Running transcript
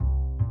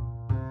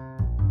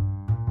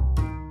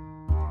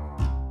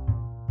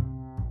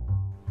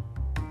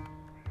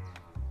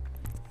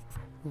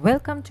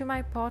Welcome to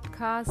my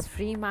podcast,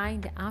 Free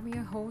Mind. I'm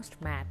your host,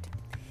 Matt.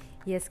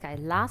 Yes, guys,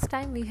 last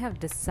time we have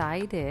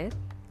decided,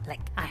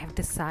 I have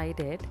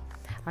decided,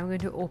 I'm going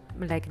to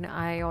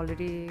I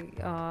already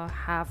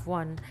have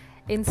one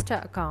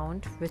Insta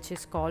account which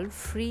is called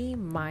Free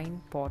Mind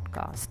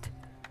Podcast.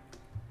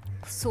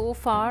 So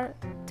far,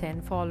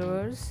 10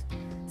 followers.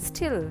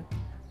 Still,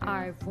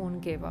 I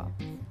won't give up.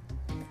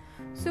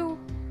 So,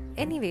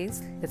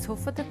 anyways, let's hope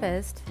for the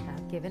best.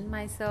 I've given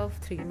myself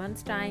 3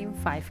 months time,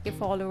 5k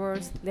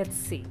followers. Let's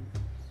see.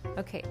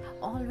 Okay,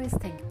 always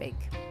think big.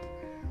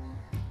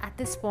 At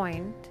this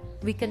point,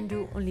 we can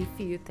do only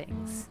few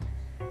things.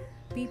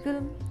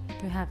 People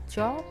who have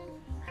job,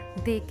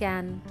 they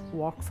can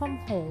work from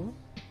home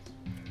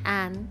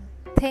and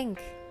think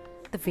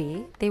the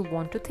way they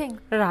want to think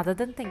rather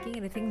than thinking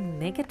anything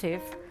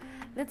negative.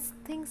 Let's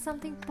think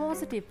something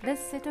positive.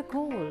 Let's set a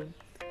goal.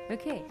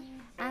 Okay,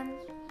 and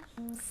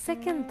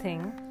second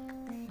thing,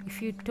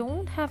 if you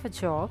don't have a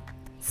job,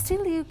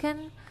 still you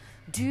can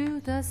do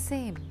the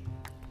same.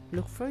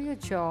 Look for your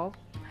job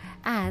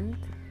and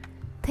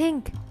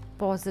think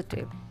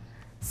positive.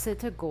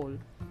 Set a goal.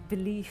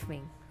 Believe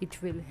me,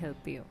 it will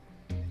help you.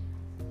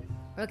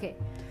 Okay,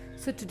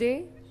 so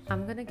today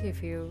I'm gonna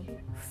give you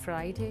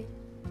Friday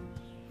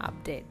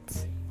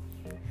updates.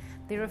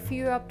 There are a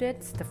few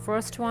updates. The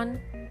first one,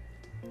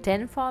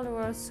 10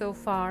 followers so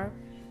far.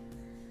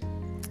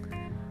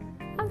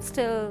 I'm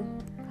still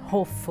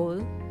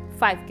hopeful.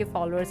 5k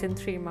followers in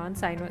 3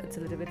 months. I know it's a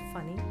little bit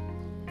funny.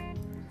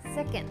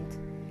 Second,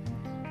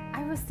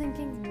 I was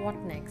thinking, what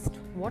next?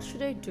 What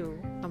should I do?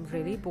 I'm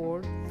really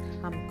bored.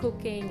 I'm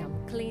cooking,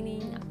 I'm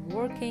cleaning, I'm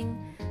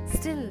working.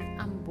 Still,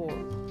 I'm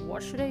bored.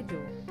 What should I do?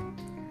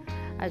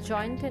 I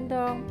joined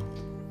Tinder.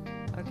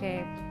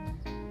 Okay,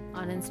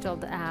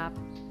 uninstalled the app.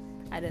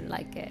 I didn't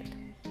like it.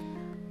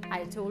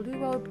 I told you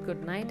about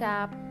Goodnight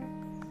app.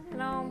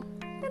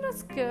 It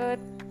was good.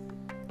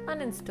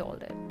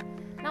 Uninstalled it.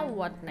 Now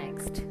what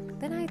next?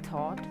 Then I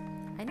thought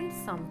I need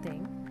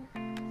something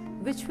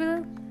which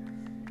will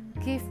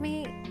give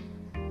me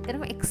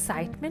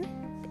excitement.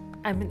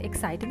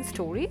 Exciting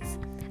stories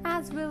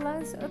as well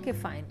as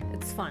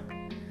it's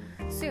fun.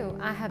 So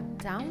I have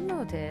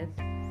downloaded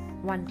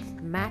one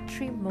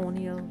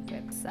matrimonial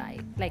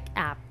website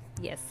app.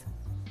 Yes.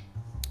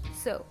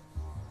 So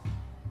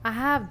I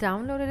have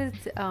downloaded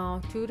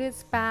it 2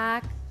 days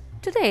back.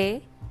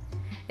 Today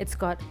it's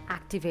got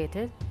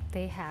activated.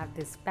 They have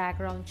this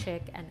background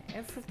check and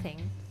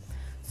everything.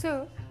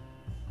 So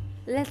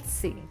let's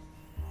see.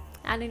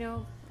 And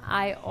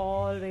I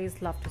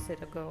always love to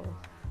set a goal.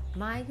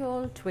 My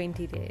goal,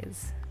 20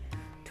 days.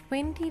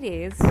 20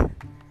 days,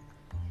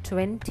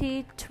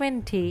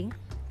 2020.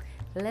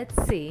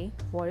 Let's see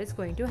what is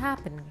going to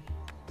happen.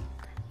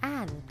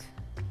 And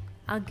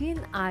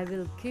again, I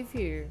will give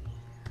you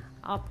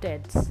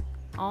updates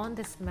on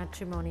this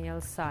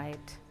matrimonial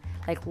site.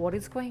 What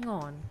is going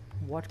on?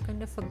 What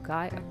kind of a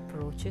guy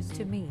approaches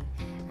to me,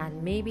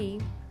 and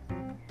maybe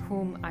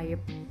whom I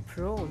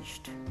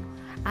approached.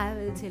 I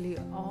will tell you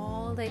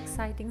all the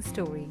exciting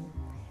story.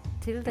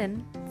 Till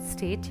then,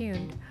 stay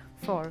tuned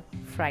for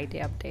Friday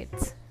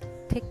updates.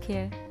 Take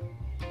care.